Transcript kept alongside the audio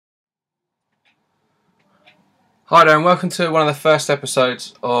Hi there and welcome to one of the first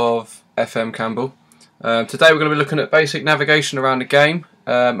episodes of FM Campbell. Today we're going to be looking at basic navigation around the game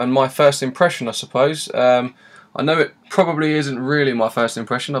and my first impression, I suppose. I know it probably isn't really my first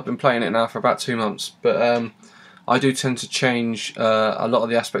impression. I've been playing it now for about 2 months, but I do tend to change a lot of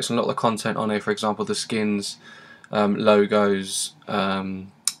the aspects and a lot of the content on here. For example, the skins, logos, all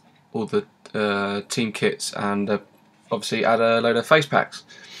the team kits, and obviously add a load of face packs.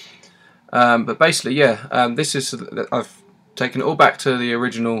 But basically, yeah, this is I've taken it all back to the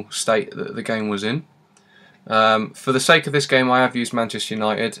original state that the game was in. For the sake of this game, I have used Manchester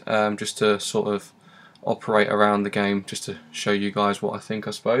United just to sort of operate around the game, just to show you guys what I think,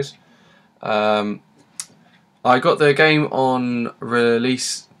 I suppose. I got the game on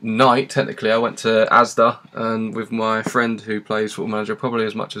release night. Technically, I went to Asda and with my friend who plays Football Manager probably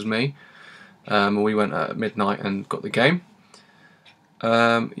as much as me. We went at midnight and got the game.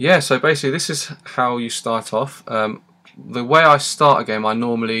 Yeah, so basically this is how you start off. The way I start a game, I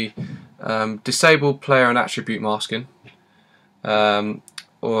normally disable player and attribute masking, or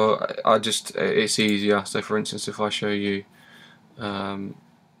it's easier. So for instance, if I show you a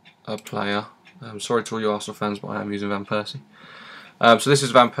player, I'm sorry to all you Arsenal fans, but I am using Van Persie. So this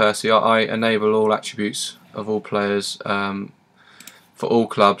is Van Persie. I enable all attributes of all players for all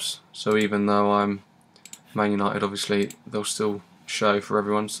clubs. So even though I'm Man United, obviously they'll still show for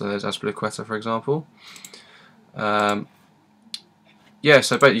everyone. So there's Azpilicueta, for example. Yeah,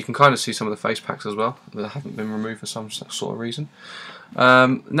 so you can kind of see some of the face packs as well that haven't been removed for some sort of reason.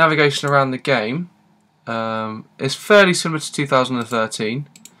 Navigation around the game is fairly similar to 2013.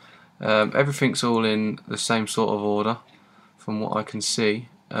 Everything's all in the same sort of order from what I can see.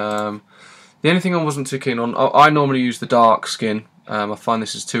 The only thing I wasn't too keen on, I normally use the dark skin. I find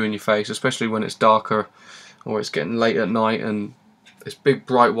this is too in your face, especially when it's darker or it's getting late at night and it's big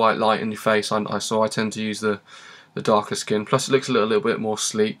bright white light in your face. So I tend to use the darker skin. Plus it looks a little bit more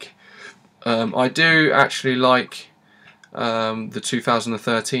sleek. I do actually like the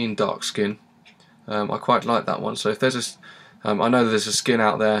 2013 dark skin. I quite like that one. So if there's I know there's a skin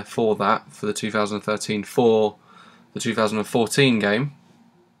out there for that, for the 2013 for the 2014 game.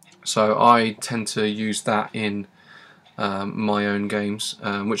 So I tend to use that in my own games,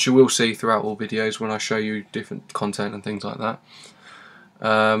 which you will see throughout all videos when I show you different content and things like that.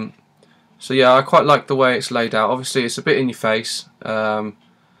 So yeah, I quite like the way it's laid out. Obviously it's a bit in your face,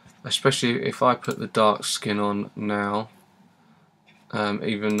 especially if I put the dark skin on now,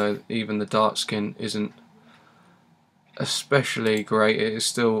 even though the dark skin isn't especially great, it is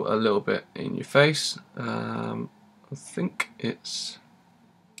still a little bit in your face. I think it's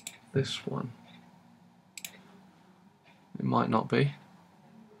this one. It might not be.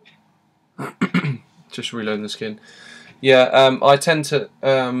 Just reloading the skin. Yeah, I tend to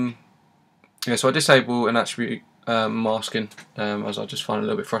so I disable an attribute masking, as I just find it a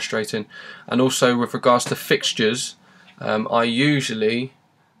little bit frustrating. And also with regards to fixtures, I usually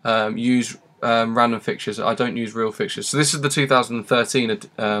use random fixtures. I don't use real fixtures. So this is the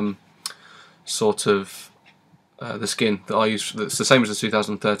 2013 sort of the skin that I use. It's the same as the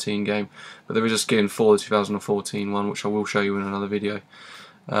 2013 game, but there is a skin for the 2014 one, which I will show you in another video.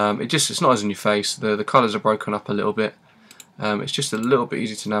 It's not as in your face. The colours are broken up a little bit. It's just a little bit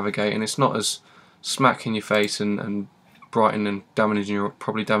easier to navigate, and it's not as smack in your face and bright and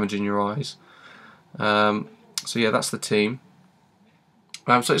probably damaging your eyes. So yeah, that's the team.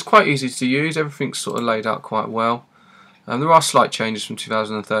 So it's quite easy to use. Everything's sort of laid out quite well. There are slight changes from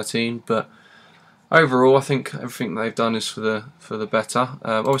 2013, but overall, I think everything they've done is for the better.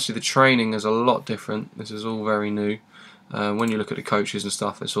 Obviously, the training is a lot different. This is all very new. When you look at the coaches and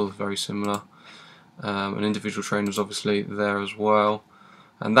stuff, it's all very similar. And individual trainers obviously there as well,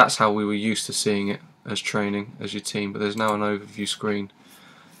 and that's how we were used to seeing it, as training as your team. But there's now an overview screen,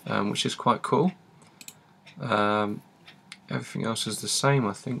 which is quite cool. Everything else is the same,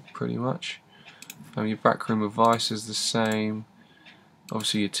 I think, pretty much. Your backroom advice is the same.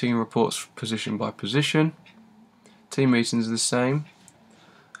 Obviously your team reports position by position. Team meetings are the same.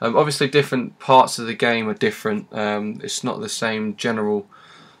 Obviously different parts of the game are different. It's not the same general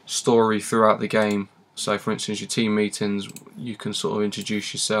story throughout the game. So for instance, your team meetings, you can sort of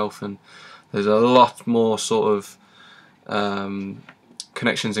introduce yourself, and there's a lot more sort of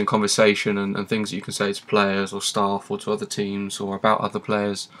connections in conversation and things that you can say to players or staff or to other teams or about other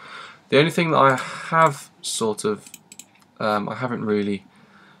players. The only thing that I have sort of I haven't really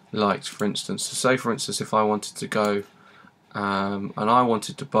liked, for instance, to say for instance if I wanted to go and I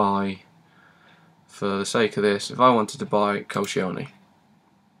wanted to buy, for the sake of this, if I wanted to buy Koscielny.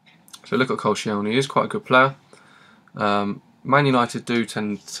 So look at Koscielny, he is quite a good player. Man United do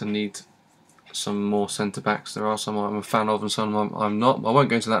tend to need some more centre backs. There are some I'm a fan of and some I'm not. I won't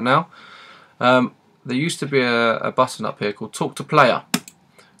go into that now. There used to be a button up here called Talk to Player,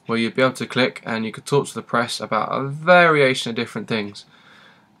 where you'd be able to click and you could talk to the press about a variation of different things,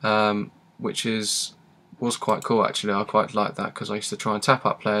 which was quite cool actually. I quite liked that because I used to try and tap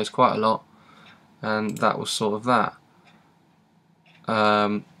up players quite a lot, and that was sort of that.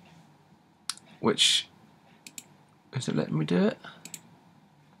 Which is it letting me do it?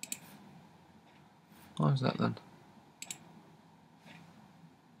 Why is that then?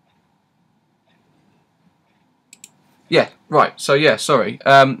 Yeah, right. So yeah, sorry.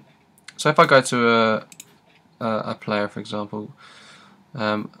 So if I go to a player, for example,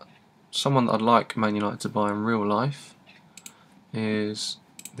 someone that I'd like Man United to buy in real life is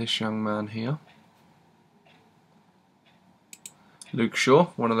this young man here, Luke Shaw,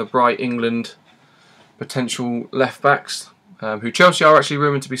 one of the bright England potential left backs, who Chelsea are actually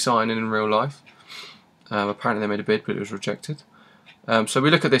rumoured to be signing in real life. Apparently they made a bid, but it was rejected. So we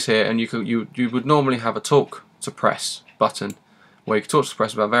look at this here, and you would normally have a talk to press button where you can talk to the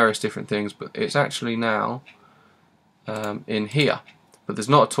press about various different things, but it's actually now in here. But there's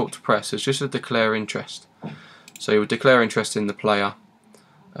not a talk to press, it's just a declare interest. So you would declare interest in the player.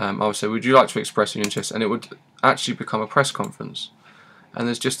 I would say, would you like to express your interest? And it would actually become a press conference. And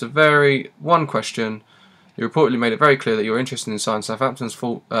there's just one question. You reportedly made it very clear that you're interested in signing Southampton's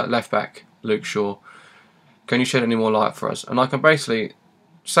left back, Luke Shaw. Can you shed any more light for us? And I can basically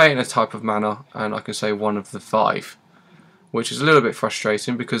say it in a type of manner, and I can say one of the 5, which is a little bit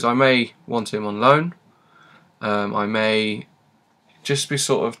frustrating because I may want him on loan. I may just be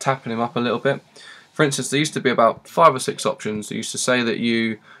sort of tapping him up a little bit. For instance, there used to be about 5 or 6 options that used to say that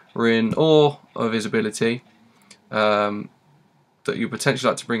you were in awe of his ability, that you potentially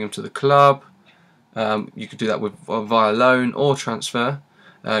like to bring him to the club. You could do that via loan or transfer.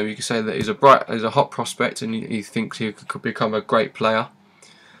 You could say that he's a hot prospect and you think he could become a great player.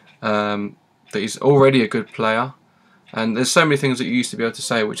 That he's already a good player. And there's so many things that you used to be able to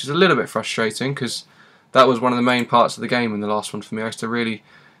say, which is a little bit frustrating because that was one of the main parts of the game in the last one for me. I used to really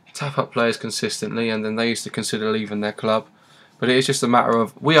tap up players consistently, and then they used to consider leaving their club. But it is just a matter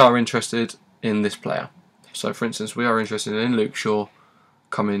of, we are interested in this player. So for instance, we are interested in Luke Shaw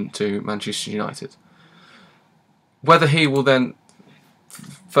coming to Manchester United. Whether he will then,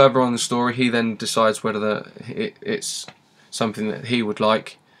 further on in the story, he then decides whether it's something that he would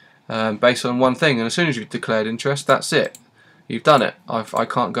like based on one thing. And as soon as you've declared interest, that's it. You've done it. I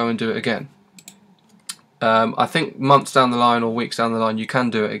can't go and do it again. I think months down the line or weeks down the line you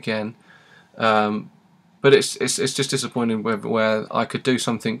can do it again, but it's just disappointing where I could do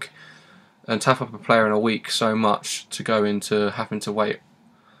something and tap up a player in a week so much to go into having to wait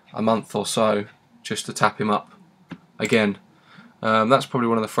a month or so just to tap him up again. That's probably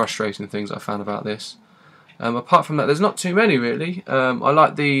one of the frustrating things I found about this. Apart from that, there's not too many really. I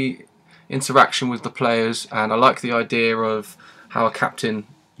like the interaction with the players, and I like the idea of how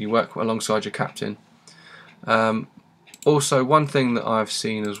you work alongside your captain. Also, one thing that I've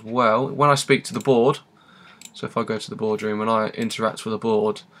seen as well, when I speak to the board, so if I go to the boardroom and I interact with the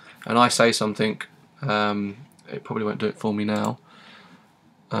board and I say something, it probably won't do it for me now.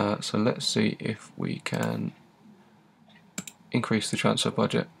 So let's see if we can increase the transfer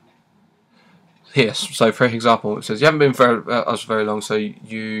budget. Yes, so for example, it says you haven't been for us very long, so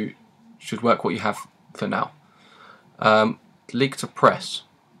you should work what you have for now. Leak to press.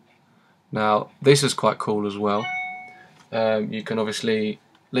 Now this is quite cool as well. You can obviously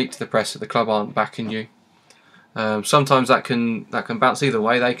leak to the press that the club aren't backing you. Sometimes that can bounce either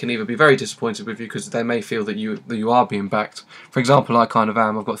way. They can either be very disappointed with you because they may feel that you are being backed. For example, I kind of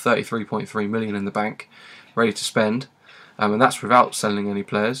am. I've got 33.3 million in the bank, ready to spend, and that's without selling any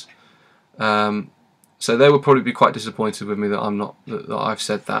players. So they would probably be quite disappointed with me that I've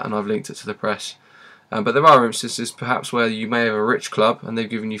said that and I've linked it to the press. But there are instances perhaps where you may have a rich club and they've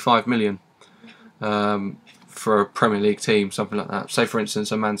given you 5 million for a Premier League team, something like that. Say for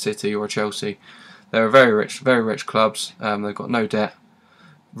instance a Man City or a Chelsea. They're very rich clubs. They've got no debt,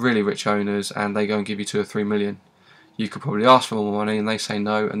 really rich owners, and they go and give you 2 or 3 million. You could probably ask for more money and they say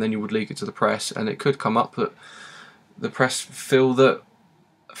no, and then you would leak it to the press, and it could come up that the press feel that,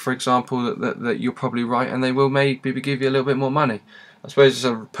 for example, that you're probably right, and they will maybe give you a little bit more money. I suppose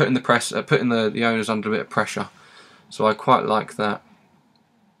it's putting the owners under a bit of pressure. So I quite like that.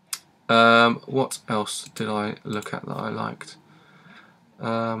 What else did I look at that I liked?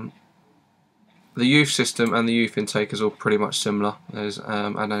 The youth system and the youth intake is all pretty much similar. There's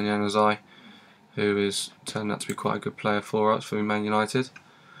Adnan Januzaj, who is turned out to be quite a good player for Man United.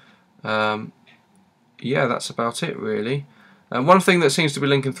 Yeah, that's about it really. And one thing that seems to be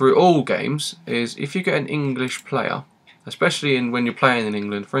linking through all games is if you get an English player, especially when you're playing in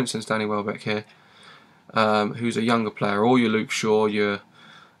England, for instance Danny Welbeck here, who's a younger player, or your Luke Shaw, your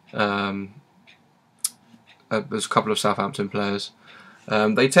there's a couple of Southampton players,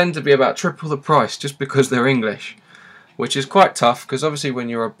 they tend to be about triple the price just because they're English, which is quite tough because obviously when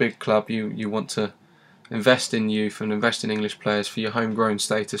you're a big club you want to invest in youth and invest in English players for your homegrown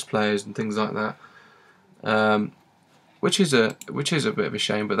status players and things like that, which is a bit of a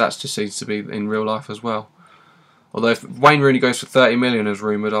shame, but that just seems to be in real life as well. Although if Wayne Rooney goes for 30 million as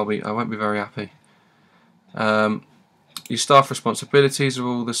rumoured, I won't be very happy. Your staff responsibilities are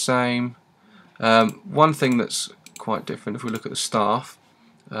all the same. One thing that's quite different, if we look at the staff,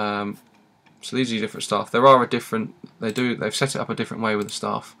 so these are your different staff. There are they've set it up a different way with the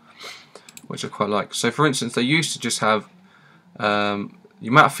staff, which I quite like. So for instance, they used to just have your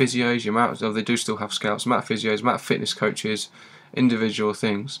amount of physios, they do still have scouts, amount of physios, amount of fitness coaches, individual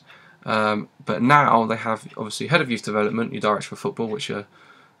things. But now they have obviously head of youth development, your director of football, which are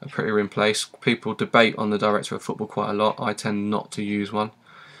pretty in place. People debate on the director of football quite a lot. I tend not to use one.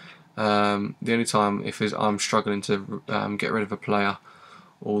 The only time I'm struggling to get rid of a player,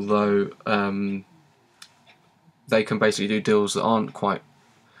 although they can basically do deals that aren't quite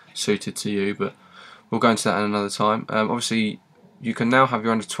suited to you, but we'll go into that in another time. Obviously you can now have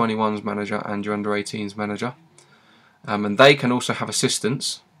your under 21s manager and your under 18s manager, and they can also have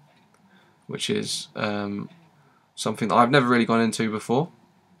assistants, which is something that I've never really gone into before.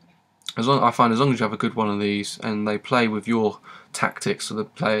 I find as long as you have a good one of these and they play with your tactics, so the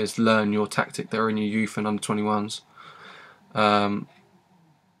players learn your tactic, they're in your youth and under 21s,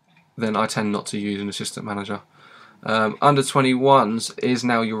 then I tend not to use an assistant manager. Under 21s is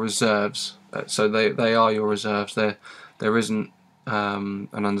now your reserves, so they are your reserves. There isn't from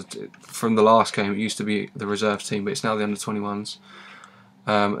the last game it used to be the reserves team, but it's now the under 21s,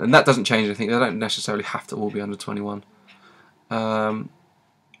 and that doesn't change anything. They don't necessarily have to all be under 21.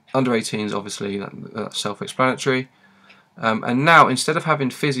 Under 18s, obviously, that's self-explanatory. And now, instead of having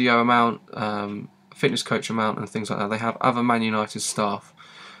physio amount, fitness coach amount and things like that, they have other Man United staff.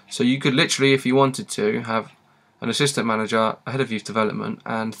 So you could literally, if you wanted to, have an assistant manager, a head of youth development,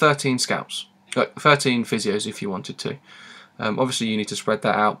 and 13 scouts. 13 physios if you wanted to. Obviously, you need to spread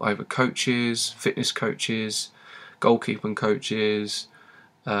that out over coaches, fitness coaches, goalkeeping coaches,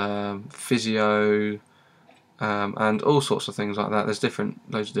 physio, and all sorts of things like that. There's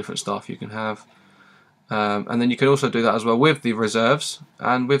loads of different staff you can have, and then you can also do that as well with the reserves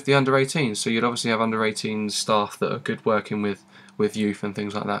and with the under 18s. So you'd obviously have under 18s staff that are good working with youth and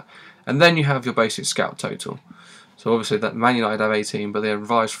things like that, and then you have your basic scout total. So obviously that Man United have 18, but they're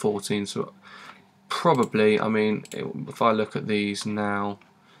revised 14. So probably, I mean, if I look at these now,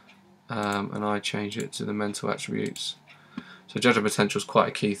 and I change it to the mental attributes. So judging potential is quite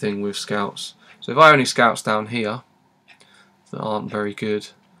a key thing with scouts. So if I only scouts down here that aren't very good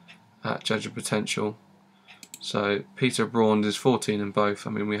at judging potential, so Peter Braun is 14 in both.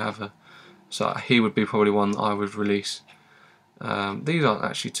 I mean, so he would be probably one that I would release. These aren't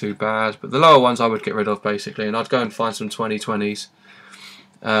actually too bad, but the lower ones I would get rid of basically, and I'd go and find some 2020s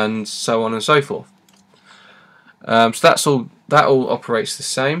and so on and so forth. So that all operates the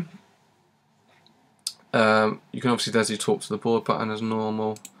same. You can obviously talk to the board button as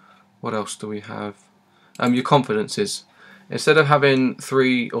normal. What else do we have? Your confidences. Instead of having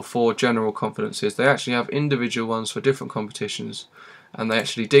 3 or 4 general confidences, they actually have individual ones for different competitions, and they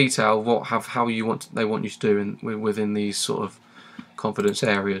actually detail how they want you to do within these sort of confidence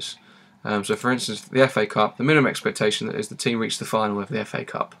areas. So for instance, the FA Cup, the minimum expectation is the team reach the final of the FA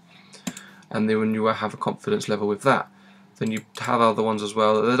Cup, and then when you have a confidence level with that, then you have other ones as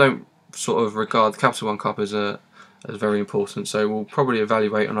well that they don't sort of regard the Capital One Cup as very important, so we'll probably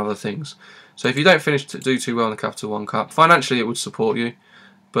evaluate on other things. So if you don't do too well in the Capital One Cup, financially it would support you,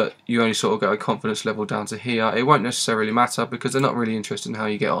 but you only sort of get a confidence level down to here. It won't necessarily matter because they're not really interested in how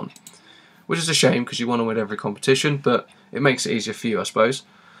you get on, which is a shame because you want to win every competition, but it makes it easier for you, I suppose.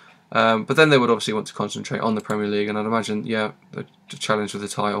 But then they would obviously want to concentrate on the Premier League, and I'd imagine, yeah, the challenge with the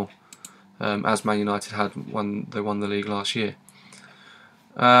title, as Man United they won the league last year.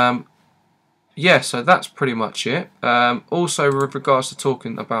 Yeah, so that's pretty much it. Also, with regards to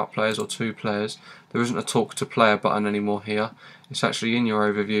talking about players or to players, there isn't a talk to player button anymore here. It's actually in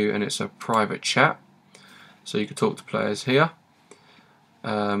your overview and it's a private chat. So you can talk to players here.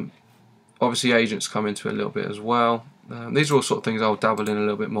 Obviously agents come into it a little bit as well. These are all sort of things I'll dabble in a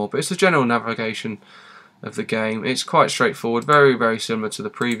little bit more, but it's the general navigation of the game. It's quite straightforward, very, very similar to the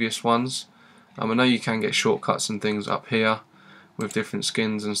previous ones. I know you can get shortcuts and things up here with different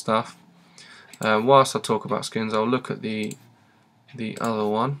skins and stuff. Whilst I talk about skins, I'll look at the the other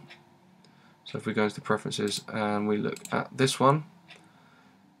one. So if we go into the preferences and we look at this one,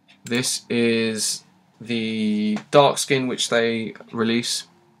 this is the dark skin which they release,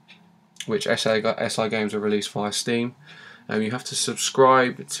 which SI Games have released via Steam. You have to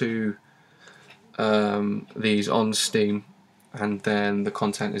subscribe to these on Steam, and then the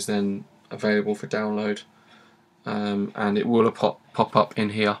content is then available for download, and it will pop up in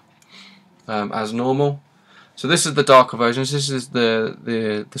here as normal. So this is the darker version. This is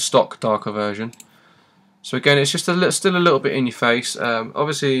the stock darker version. So again, it's just still a little bit in your face.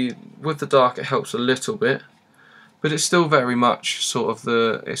 Obviously, with the dark, it helps a little bit, but it's still very much sort of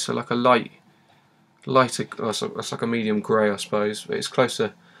it's like a lighter. It's like a medium grey, I suppose. But it's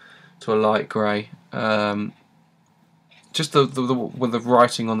closer to a light grey. Just with the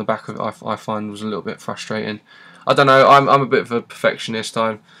writing on the back of it, I find was a little bit frustrating. I don't know. I'm a bit of a perfectionist.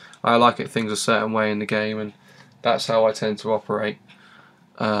 I like things a certain way in the game, and that's how I tend to operate.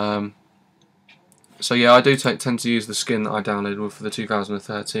 So yeah, I do tend to use the skin that I downloaded for the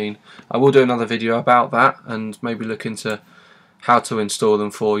 2013. I will do another video about that and maybe look into how to install them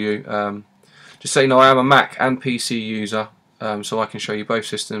for you. Just so you know, I am a Mac and PC user, so I can show you both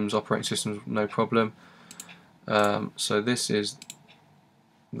systems, operating systems, no problem. So this is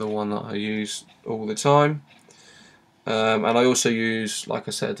the one that I use all the time. And I also use, like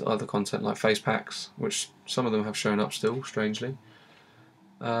I said, other content like face packs, which some of them have shown up still, strangely.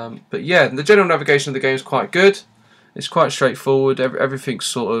 But yeah, the general navigation of the game is quite good. It's quite straightforward. Everything's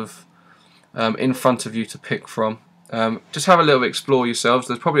sort of in front of you to pick from. Just have a little explore yourselves.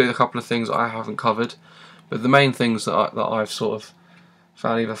 There's probably a couple of things I haven't covered, but the main things that I've sort of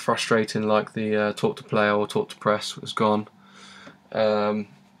found either frustrating, like the talk to player or talk to press, was gone, to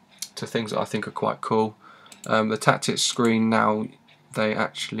things that I think are quite cool. The tactics screen now, they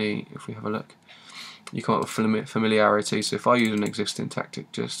actually, if we have a look, you come up with familiarity. So if I use an existing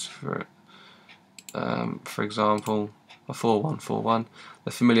tactic, just for example, a 4-1-4-1,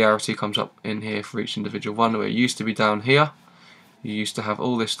 the familiarity comes up in here for each individual one, where it used to be down here. You used to have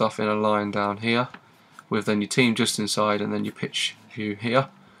all this stuff in a line down here, with then your team just inside and then your pitch view here.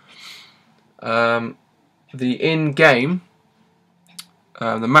 The in-game,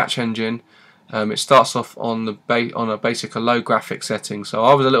 the match engine, it starts off on a basic low graphic setting. So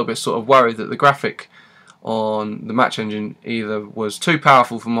I was a little bit sort of worried that the graphic on the match engine either was too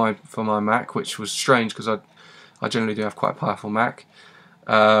powerful for my Mac, which was strange because I generally do have quite a powerful Mac,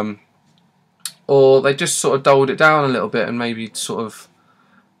 or they just sort of dulled it down a little bit and maybe sort of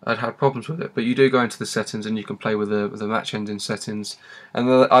I'd had problems with it. But you do go into the settings and you can play with the match engine settings, and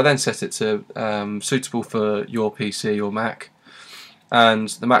I then set it to suitable for your PC or Mac, and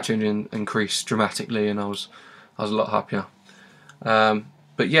the match engine increased dramatically, and I was a lot happier.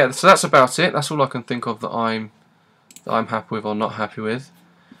 But yeah, so that's about it. That's all I can think of that I'm happy with or not happy with.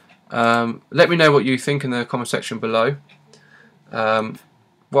 Let me know what you think in the comment section below.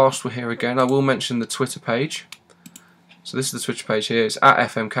 Whilst we're here again, I will mention the Twitter page. So this is the Twitter page here. It's at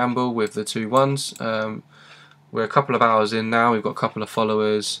FM Campbell with the 2 1s. We're a couple of hours in now. We've got a couple of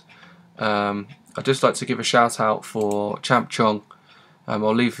followers. I'd just like to give a shout out for Champ Chong.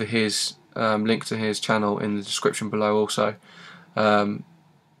 I'll leave his link to his channel in the description below also.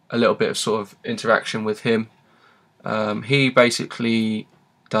 A little bit of sort of interaction with him. He basically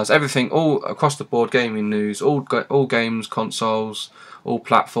does everything all across the board, gaming news, all games, consoles, all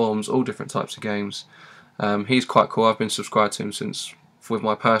platforms, all different types of games. He's quite cool. I've been subscribed to him with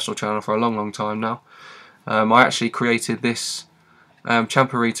my personal channel for a long time now. I actually created this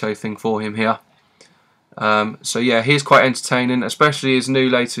Champerito thing for him here. So yeah, he's quite entertaining, especially his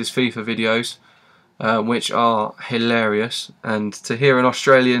latest FIFA videos, which are hilarious. And to hear an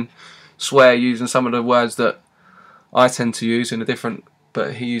Australian swear using some of the words that I tend to use in a different,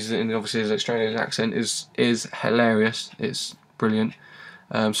 but he uses it in obviously his Australian accent, is hilarious. It's brilliant.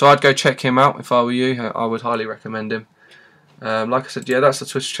 So I'd go check him out if I were you. I would highly recommend him. Like I said, yeah, that's the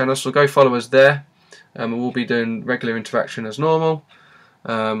Twitch channel, so go follow us there. We'll be doing regular interaction as normal.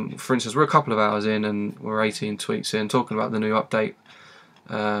 For instance, we're a couple of hours in and we're 18 tweets in talking about the new update.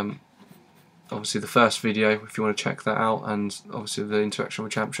 Obviously the first video, if you want to check that out, and obviously the interaction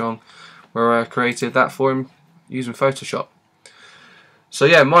with Champ Chong, where I created that for him using Photoshop. So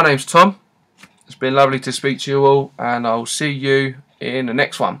yeah, my name's Tom. It's been lovely to speak to you all, and I'll see you in the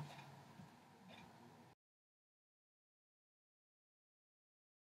next one.